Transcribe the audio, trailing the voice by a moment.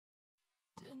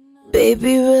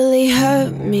Baby really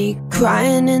hurt me,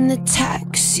 crying in the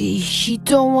taxi. He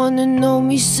don't wanna know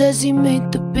me, says he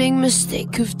made the big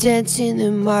mistake of dancing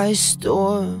in my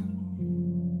storm.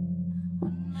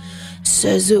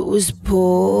 Says it was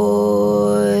poison,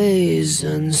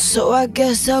 so I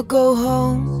guess I'll go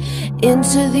home,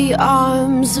 into the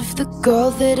arms of the girl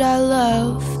that I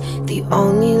love, the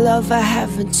only love I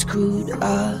haven't screwed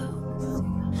up.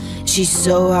 She's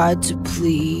so hard to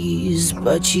please,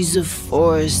 but she's a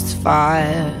forest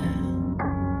fire.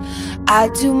 I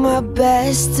do my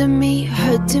best to meet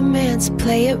her demands,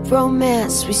 play at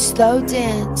romance, we slow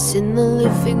dance in the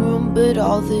living room, but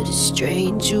all that a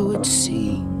stranger would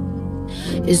see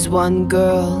is one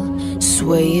girl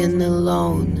swaying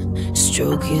alone,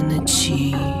 stroking a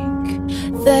cheek.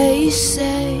 They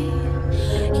say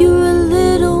you're a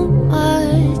little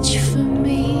much for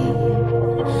me,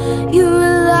 you're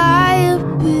a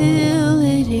liability,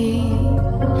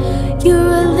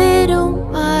 you're a little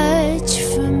much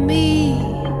for me.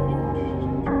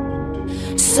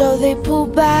 So they pull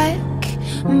back,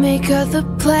 make other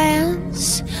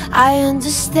plans. I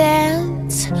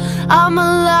understand, I'm a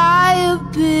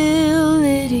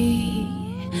liability.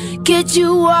 Get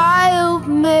you wild,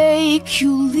 make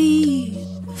you leave.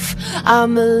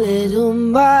 I'm a little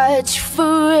much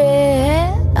for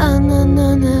everyone.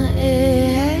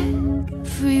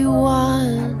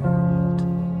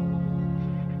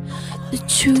 The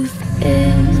truth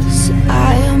is,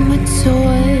 I am a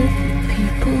toy that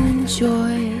people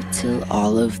enjoy till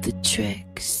all of the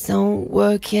tricks don't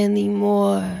work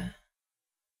anymore.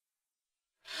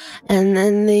 And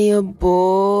then they are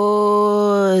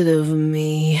bored of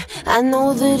me. I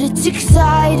know that it's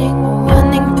exciting, we're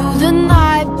running through the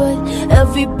night, but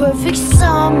every perfect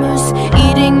summer's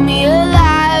eating me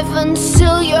alive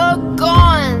until you're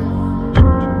gone.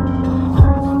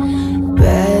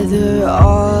 Better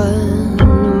on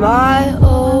my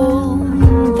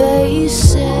own, they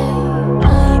say.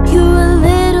 You're a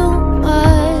little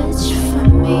much for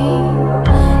me,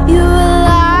 you're a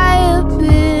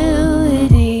liability,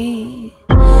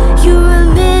 you're a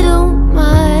little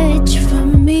much for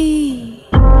me.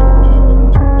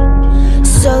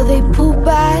 So they pull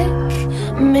back,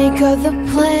 make other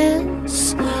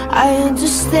plans. I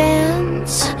understand,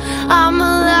 I'm a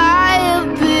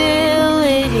liability.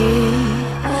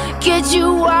 Get you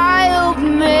wild,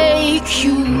 make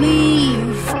you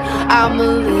leave. I'm a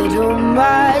little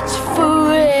much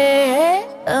for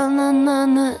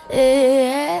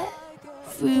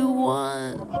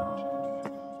everyone.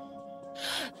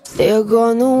 They're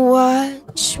gonna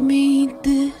watch me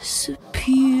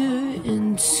disappear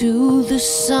into the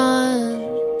sun.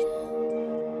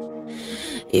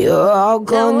 You're all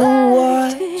gonna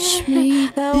watch me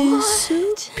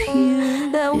disappear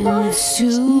into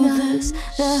the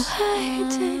sun.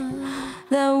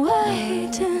 They're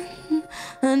waiting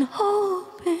and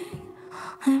hoping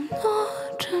I'm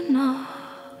not enough.